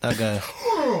say? That guy.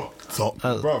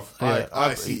 Bruv,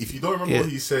 I see. If you don't remember what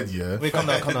he said, wait, come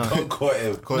down. Don't quote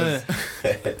him.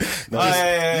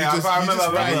 I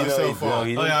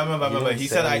remember. He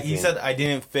said I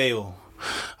didn't fail.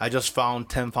 I just found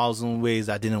 10,000 ways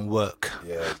that didn't work.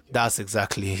 That's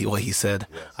exactly what he said.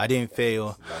 I didn't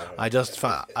fail. I just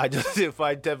didn't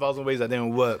find 10,000 ways that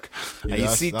didn't work. And you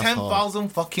see 10,000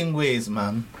 fucking ways,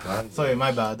 man. Sorry,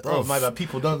 my bad. Oh, my bad.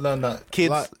 People don't learn that.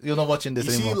 Kids, like, you're not watching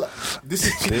this anymore. This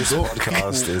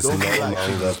podcast is no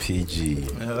longer PG.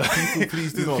 People,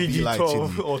 please do not PG be like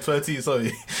 12 Chidi. or 13.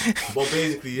 Sorry. But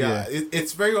basically,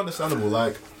 it's very understandable.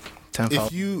 Like,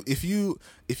 10,000.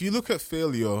 If you look at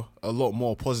failure a lot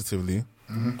more positively,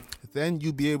 then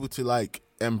you'll be able to, like,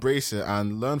 embrace it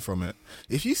and learn from it.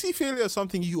 If you see failure as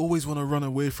something you always want to run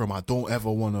away from, I don't ever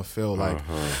want to fail, like,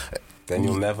 then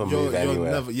you'll never move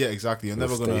anywhere. Exactly. You're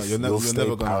never gonna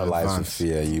paralyzed advance. with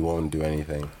fear. You won't do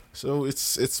anything. So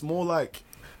it's more like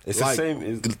it's the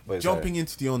same. Jumping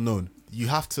into the unknown. You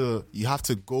have to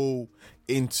go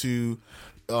into.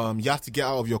 You have to get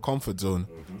out of your comfort zone.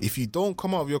 If you don't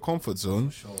come out of your comfort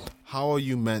zone, how are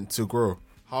you meant to grow?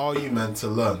 How are you meant to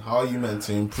learn? How are you meant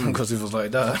to improve? Because if it was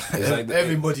like that,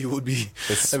 everybody would be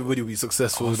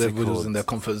successful if everybody was in their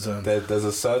comfort zone. There's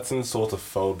a certain sort of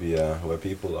phobia where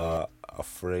people are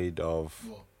afraid of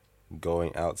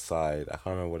going outside. I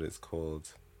can't remember what it's called.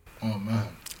 Oh man.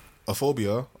 A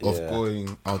phobia of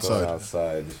going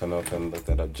outside. If anyone can look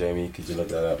that up, Jamie, could you look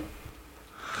that up?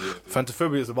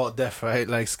 Phantophobia is about death, right?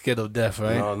 Like scared of death,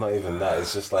 right? No, not even that.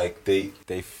 It's just like they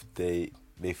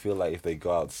feel like if they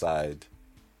go outside,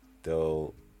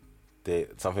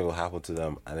 something will happen to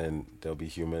them, and then they'll be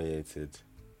humiliated.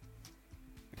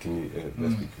 Can you?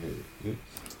 Let's be clear.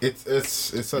 It's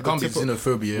it can't be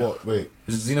xenophobia. What? Wait,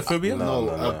 is it xenophobia? No.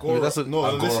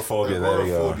 Agoraphobia.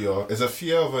 Agoraphobia is a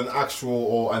fear of an actual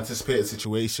or anticipated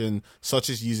situation, such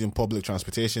as using public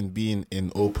transportation, being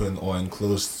in open or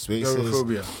enclosed spaces,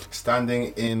 Agoraphobia.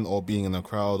 Standing in or being in a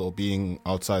crowd, or being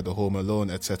outside the home alone,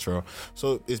 etc.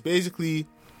 So it's basically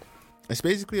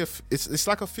it's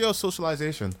like a fear of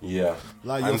socialization. Yeah.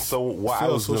 Like, and so what I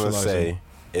was gonna say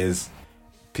is,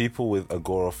 people with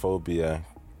agoraphobia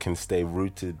can stay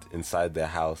rooted inside their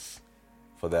house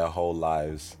for their whole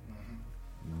lives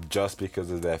just because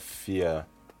of their fear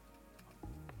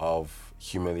of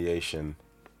humiliation,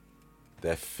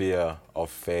 their fear of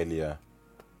failure.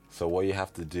 So what you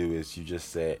have to do is you just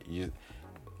say,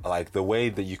 the way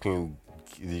that you can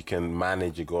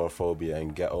manage agoraphobia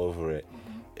and get over it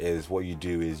is what you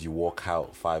do is you walk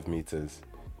out 5 meters.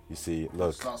 You see,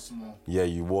 look, Start small. yeah,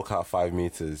 you walk out 5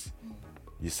 meters.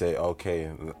 You say, okay,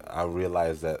 I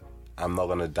realize that I'm not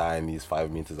gonna die in these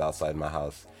 5 meters outside my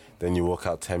house. Then you walk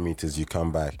out 10 meters, you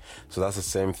come back. So that's the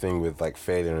same thing with like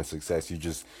failure and success.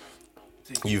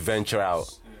 You venture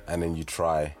out and then you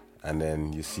try and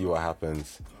then you see what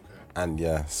happens. And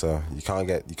yeah, so you can't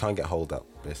get hold up,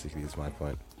 basically is my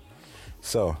point.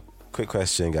 So, quick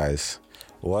question, guys.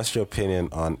 What's your opinion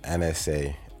on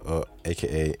NSA, or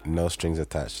aka no strings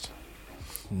attached?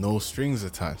 No strings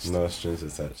attached. No strings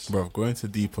attached. Bro, go into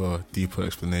deeper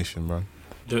explanation, bro.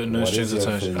 No What strings is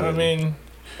your attached. opinion? I mean,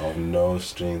 Of no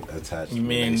strings attached you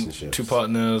mean relationships. 2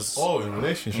 partners? Oh, in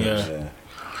relationships. Yeah.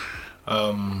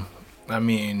 Yeah. I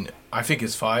mean, I think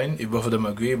it's fine if both of them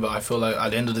agree, but I feel like at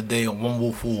the end of the day, one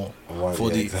will fall for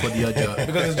the other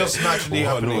because it's just naturally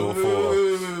One happening.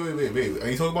 will- Wait. Are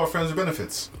you talking about friends with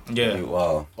benefits? Yeah,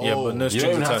 Well, yeah, but no you don't strings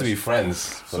even have attached. to be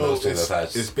friends for no So strings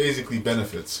attached. it's basically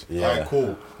benefits. Yeah. Alright,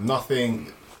 cool.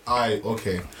 Nothing.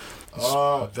 Okay.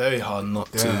 Very hard not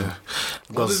Damn. to.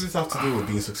 What does Because this have to do with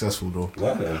being successful, though?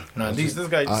 Nothing. this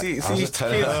guy, I see, was just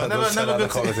telling kids her, never the go to.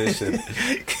 conversation.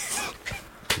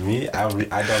 Me, I don't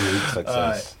need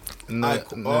success.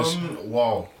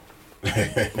 Wow.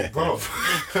 Bro.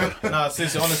 Nah,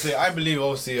 seriously, honestly, I believe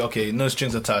obviously, okay, no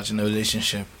strings attached in a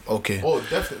relationship. Okay. Oh,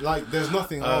 definitely. Like, there's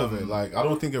nothing out of it. Like, I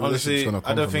don't think a relationship's Honestly, gonna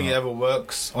come I don't from think it that. ever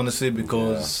works. Honestly,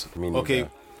 because Yeah, me neither. okay,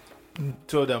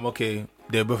 2 of them, okay,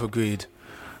 they're both agreed,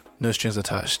 no strings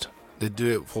attached. They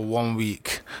do it for 1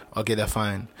 week, okay, they're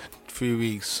fine. 3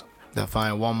 weeks, they're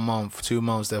fine. 1 month, 2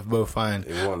 months, they're both fine.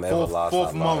 It won't never last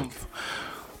Fourth that long. month,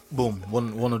 boom,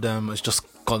 one of them has just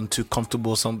gotten too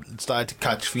comfortable. Some started to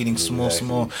catch feelings small.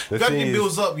 The If everything thing is,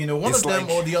 builds up, one it's of them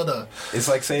like- or the other. It's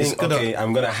like saying, It's gonna- okay,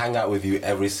 I'm gonna hang out with you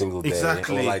every single day.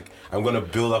 Exactly. Or like, I'm gonna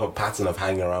build up a pattern of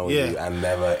hanging around with Yeah. you and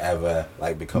never ever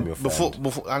like become your friend.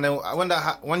 Before, and then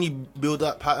when you build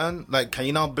that pattern, like, can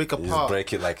you now break You apart? just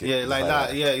break it like Yeah, like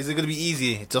that. Yeah, is it gonna be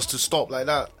easy just to stop like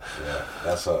that?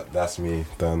 Yeah, that's me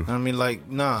done. I mean, like,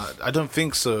 nah, I don't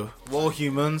think so. We're all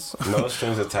humans. No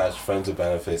strings attached, friends with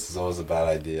benefits is always a bad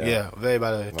idea. Yeah, very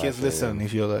bad. Kids, opinion. listen,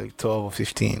 if you're like 12 or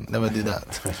 15, never do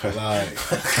that. Like,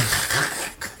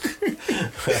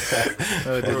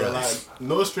 Never do bro, that. like,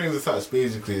 no strings attached.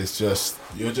 Basically, it's just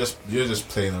you're just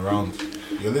playing around.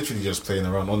 You're literally just playing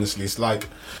around. Honestly, it's like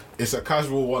it's a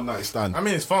casual one night stand. I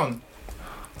mean, it's fun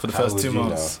for the How first would 2 you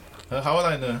months. How would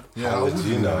I know? How would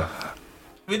you know?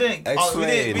 We didn't. We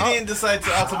Explain. didn't decide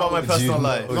to ask about my would personal you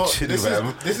life. know? No, Chili this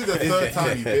Ram. is the third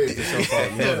time you dated yourself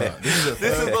out. You know that. This is the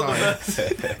This is third not time. the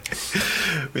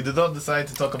first. We did not decide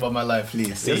to talk about my life, please.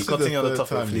 This Please is continue on the third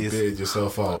topic, time you please. dated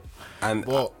yourself out. And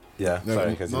But yeah,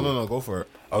 sorry. no, continue. no, go for it.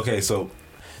 Okay, so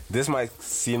this might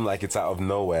seem like it's out of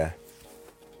nowhere,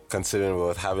 considering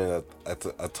we're having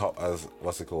a talk,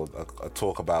 what's it called, a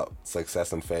talk about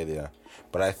success and failure.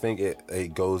 But I think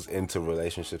it goes into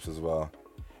relationships as well,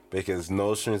 because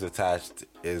no strings attached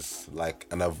is like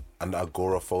an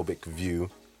agoraphobic view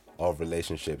of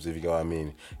relationships, if you get what I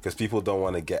mean. Because people don't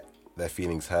want to get their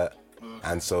feelings hurt,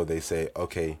 and so they say,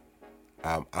 okay,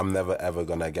 I'm never ever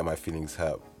gonna get my feelings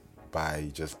hurt by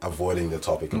just avoiding the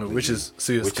topic completely. Which is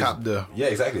serious cap there. Yeah,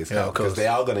 exactly. It's Yeah, cap, of course. because they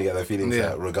are going to get their feelings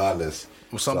Yeah. hurt regardless.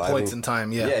 At some So I point think- in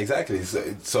time, yeah. Yeah, exactly.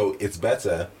 So it's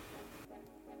better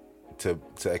to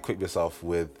equip yourself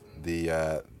with the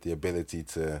ability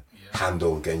to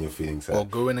handle getting your feelings hurt. Or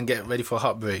go in and get ready for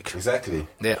heartbreak. Exactly.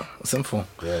 Yeah, simple.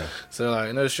 Yeah. So,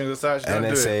 like, no strings attached, don't do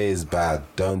it. NSA is bad.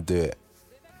 Don't do it.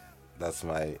 That's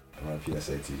my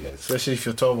PSA to you guys. Especially if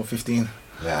you're 12 or 15.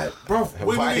 Yeah, Bro,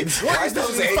 wait, why, wait, wait. why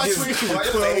those ages? Why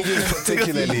those ages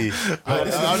particularly?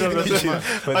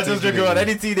 I just joke around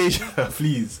any teenager.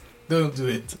 Please, don't do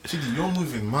it. Chidi, you're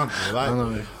moving mad, bro. Like, I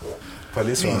know.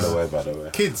 Police were on the way, by the way.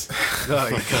 kids,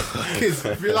 kids,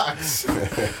 relax.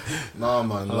 Nah,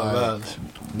 man, Oh, like man.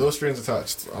 no strings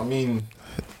attached. I mean,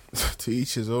 to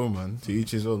each his own, man. To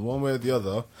each his own. One way or the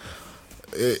other.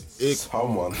 It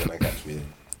Someone's gonna catch me.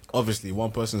 obviously one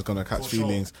person's gonna catch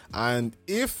feelings, and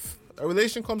if a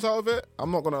relation comes out of it,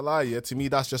 I'm not gonna lie. Yeah, to me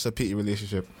that's just a pity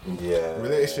relationship. Yeah.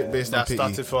 Relationship based on That pity.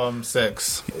 started from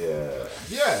sex. Yeah.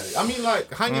 Yeah, I mean,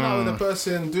 like hanging out with a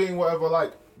person, doing whatever,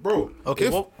 like, bro. Okay,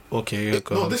 if- well, okay,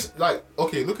 go no, on. this like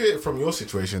okay. Look at it from your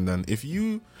situation. Then, if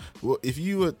you were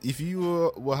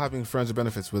having friends with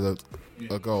benefits with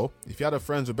a girl, if you had a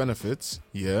friends with benefits,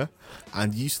 yeah,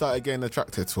 and you started getting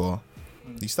attracted to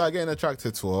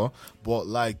her, but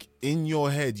like in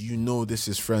your head, you know this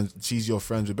is friends. She's your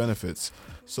friends with benefits.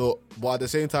 So, but at the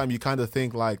same time, you kind of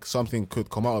think like something could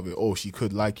come out of it. Oh, she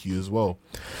could like you as well.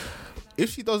 If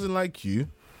she doesn't like you,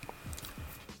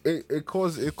 it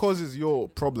causes your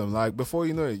problem. Like before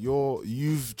you know it,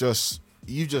 you've just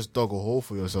dug a hole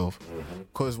for yourself.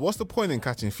 Because what's the point in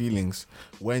catching feelings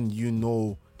when you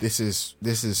know this is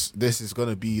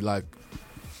gonna be like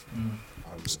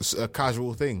a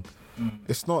casual thing?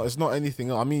 It's not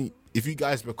anything. I mean, if you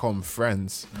guys become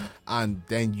friends and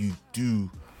then you do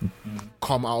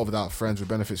come out of that friends with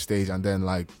benefit stage and then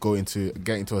like get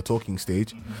into a talking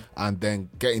stage and then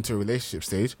get into a relationship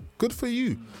stage, good for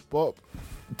you. But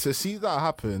to see that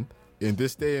happen in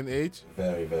this day and age,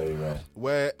 very, very rare,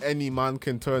 where any man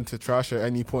can turn to trash at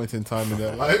any point in time in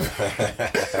their life,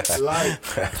 like,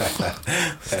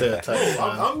 Stereotypes,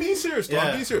 man. I'm being serious. Yeah.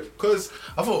 I'm being serious because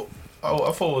I thought we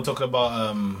were talking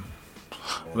about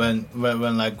when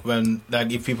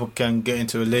if people can get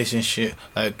into a relationship,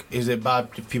 like, is it bad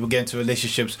if people get into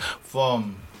relationships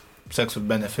from sex with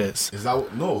benefits? Is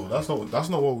that no? That's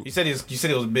not what You said it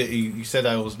was a bit. You said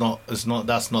that it was not. It's not.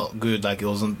 That's not good. Like it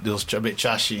was a bit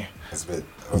trashy. It's a bit.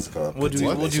 What's it called? What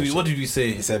did you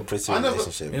say? He said pretty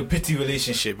relationship. A pity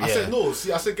relationship. Yeah. I said no.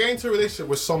 See, I said get into a relationship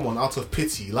with someone out of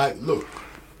pity. Like, look,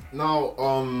 now,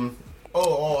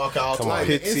 okay. I'll Come on.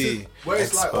 pity. Where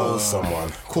it's like, expose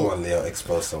someone. cool. Come on, Leo,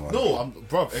 expose someone. No,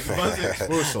 if you want to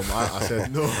expose someone, I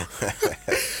said no.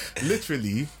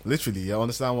 literally, you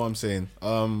understand what I'm saying?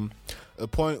 A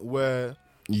point where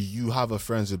you have a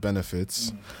friends with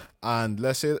benefits, and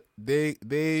let's say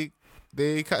they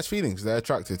catch feelings, they're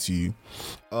attracted to you.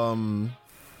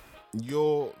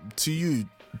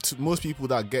 To most people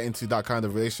that get into that kind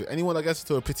of relationship, anyone that gets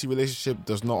into a pity relationship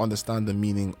does not understand the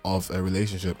meaning of a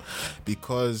relationship,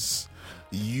 because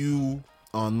you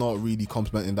are not really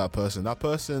complimenting that person. That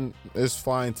person is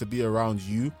fine to be around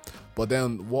you, but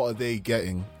then what are they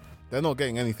getting? They're not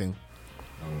getting anything.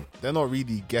 They're not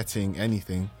really getting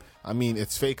anything. I mean,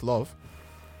 it's fake love.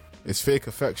 It's fake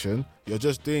affection. You're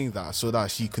just doing that so that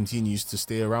she continues to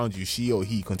stay around you. She or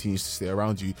he continues to stay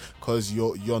around you because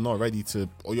you're not ready to,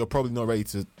 or you're probably not ready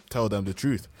to tell them the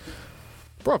truth.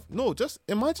 Bruv, no, just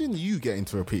imagine you get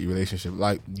into a pity relationship,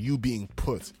 like you being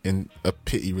put in a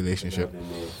pity relationship.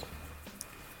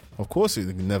 Of course it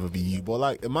can never be you, but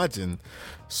like imagine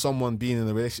someone being in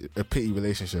a pity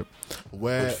relationship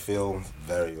where would feel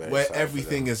very, very where sad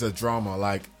everything is a drama,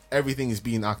 like everything is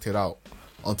being acted out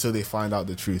until they find out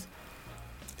the truth.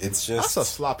 It's just That's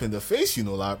a slap in the face, you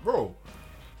know, like, bro.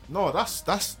 No, that's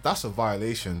a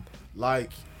violation.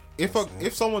 Like,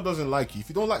 if someone doesn't like you, if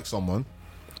you don't like someone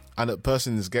and a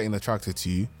person is getting attracted to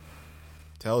you,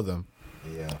 tell them.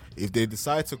 Yeah. If they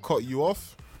decide to cut you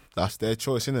off, that's their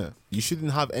choice, innit? You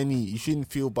shouldn't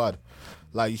feel bad.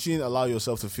 Like, you shouldn't allow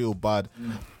yourself to feel bad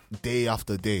day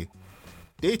after day.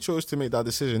 They chose to make that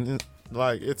decision.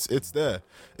 Like, it's there.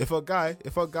 If a guy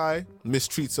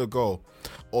mistreats a girl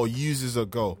or uses a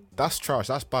girl, that's trash,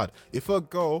 that's bad. If a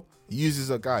girl uses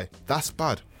a guy, that's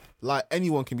bad. Like,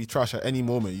 anyone can be trash at any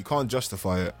moment. You can't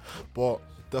justify it. But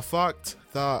the fact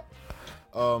that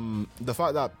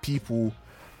people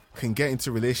can get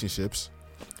into relationships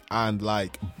and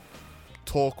like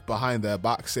talk behind their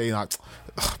back saying like,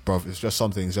 bruv, it's just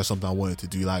something I wanted to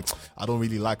do. Like, I don't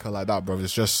really like her like that,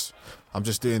 bruv. I'm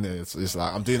just doing it. It's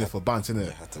like I'm doing it for bants, innit?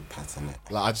 I had to pattern it.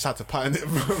 Like, I just had to pattern it,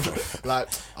 bro. Like,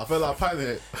 I feel like patterning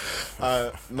it.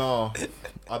 No,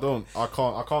 I don't. I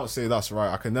can't say that's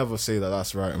right. I can never say that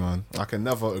that's right, man. I can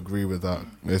never agree with that.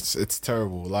 It's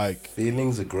terrible. Like,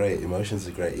 feelings are great, emotions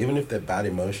are great. Even if they're bad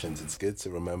emotions, it's good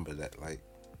to remember that, like,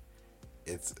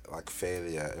 it's like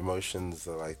failure. Emotions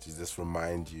are like to just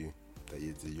remind you that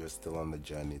you're still on the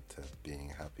journey to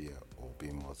being happier or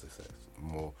being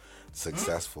more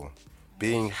successful.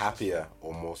 Being happier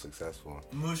or more successful.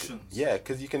 Emotions. Yeah,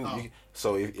 because you can.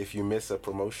 So if you miss a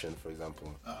promotion, for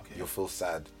example, you'll feel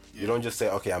sad. Yeah. You don't just say,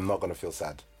 "Okay, I'm not gonna feel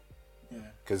sad." Yeah.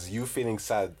 Because you feeling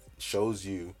sad shows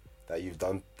you that you've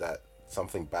done that,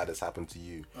 something bad has happened to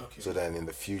you. Okay. So then in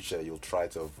the future you'll try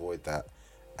to avoid that,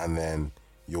 and then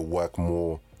you'll work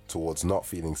more towards not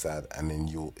feeling sad, and then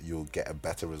you'll get a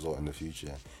better result in the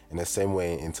future. In the same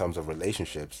way, in terms of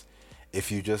relationships. If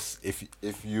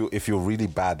you're really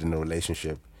bad in a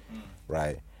relationship,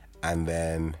 right, and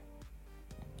then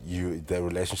the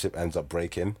relationship ends up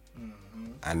breaking,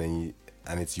 and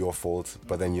it's your fault,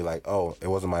 but then you're like, oh, it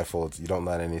wasn't my fault. You don't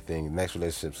learn anything. Next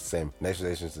relationship's the same. Next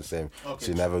relationship's the same. Okay,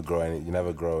 so you never grow, and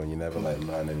you never like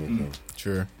learn anything.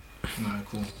 Sure.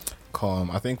 Cool.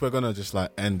 Calm. I think we're gonna just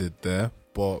like end it there,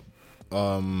 but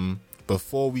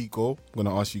before we go, I'm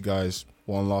gonna ask you guys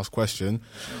one last question.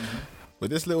 With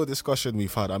this little discussion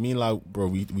we've had, I mean, like, bro,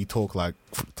 we talk like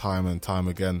time and time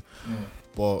again,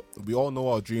 but we all know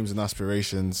our dreams and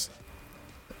aspirations.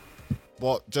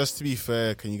 But just to be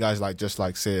fair, can you guys like just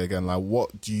like say it again? Like,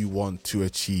 what do you want to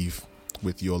achieve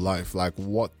with your life? Like,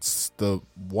 what's the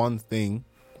one thing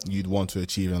you'd want to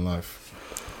achieve in life?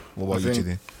 What about you,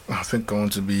 Chidi? I think I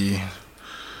want to be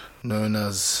known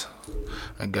as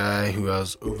a guy who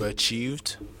has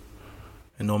overachieved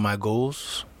in all my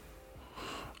goals,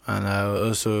 and I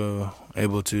also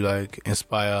able to like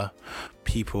inspire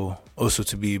people also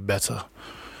to be better,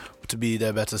 to be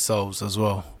their better selves as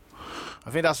well. I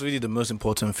think that's really the most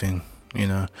important thing, you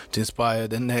know, to inspire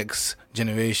the next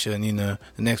generation, you know,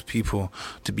 the next people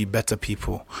to be better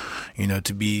people, you know,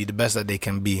 to be the best that they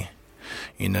can be,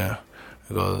 you know.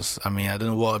 Because, I mean, I don't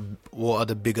know what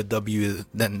other bigger W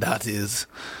than that is,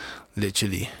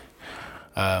 literally.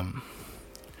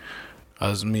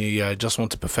 As me, I just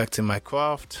want to perfect in my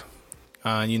craft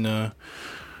and, you know,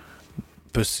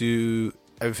 pursue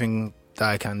everything that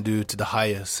I can do to the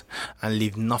highest and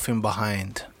leave nothing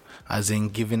behind, as in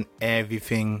giving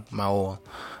everything my all.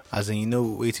 As in, you know,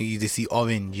 waiting you to see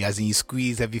orange, as in you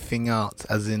squeeze everything out,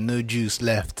 as in no juice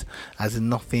left, as in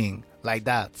nothing. Like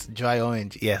that, dry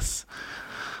orange, yes.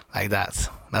 Like that.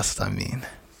 That's what I mean.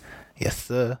 Yes,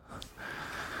 sir.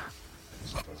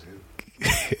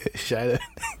 Shiloh.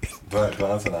 But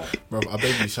answer that. Bro, I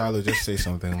beg you, Shiloh, just say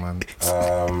something, man.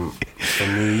 For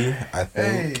me, I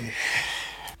think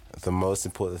the most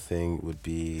important thing would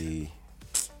be,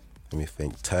 let me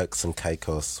think, Turks and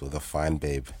Caicos with a fine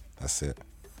babe. That's it.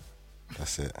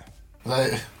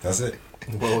 Like, That's it.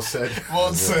 Well said.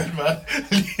 well said, man.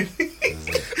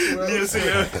 Well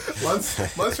said. Man's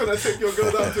trying to take your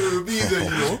girl down to Ibiza, you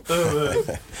know.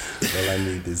 All I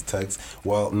need is Turks.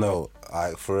 Well, no,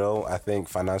 for real, I think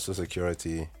financial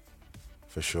security,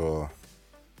 for sure.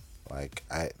 Like,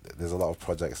 there's a lot of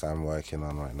projects I'm working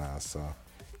on right now, so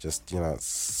just, you know,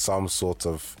 some sort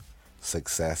of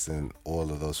success in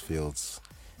all of those fields,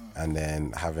 and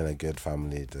then having a good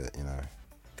family that, you know,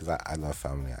 because I love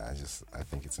family. I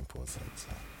think it's important. So.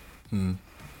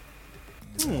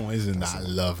 Oh, isn't that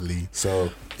lovely?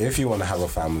 So if you want to have a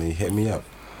family, hit me up.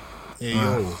 Hey,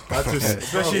 yo,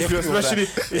 Especially if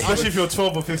you're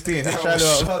 12 or 15. Shut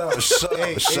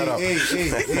up.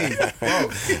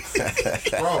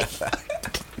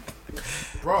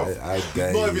 Bro, I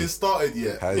dare not you. even started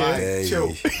yet. I Like, dare chill.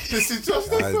 you. This is just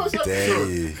the I first dare episode.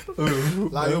 you.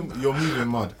 Like, you're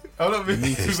moving mad. I'm not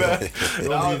being too bad.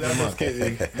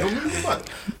 You're moving mad.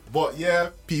 But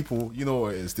yeah, people, you know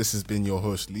what it is. This has been your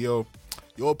host, Leo.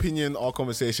 Your opinion, our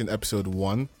conversation, episode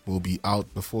 1 will be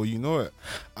out before you know it.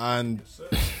 And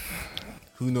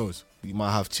who knows? We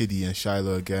might have Chidi and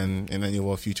Shiloh again in any of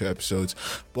our future episodes.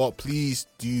 But please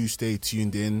do stay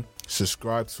tuned in.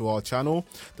 Subscribe to our channel.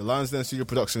 The Lions Den Studio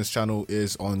Productions channel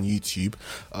is on YouTube.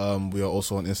 We are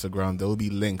also on Instagram. There will be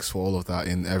links for all of that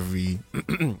in every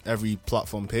every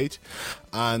platform page.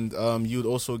 And you'd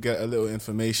also get a little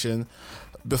information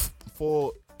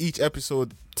before each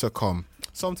episode to come.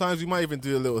 Sometimes we might even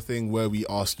do a little thing where we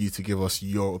ask you to give us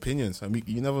your opinions. And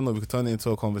you never know, we could turn it into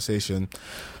a conversation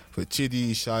with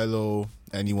Chidi, Shiloh,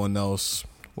 anyone else.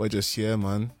 We're just here,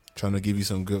 man, trying to give you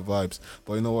some good vibes.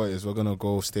 But you know what it is? We're going to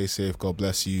go. Stay safe. God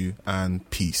bless you. And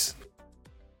peace.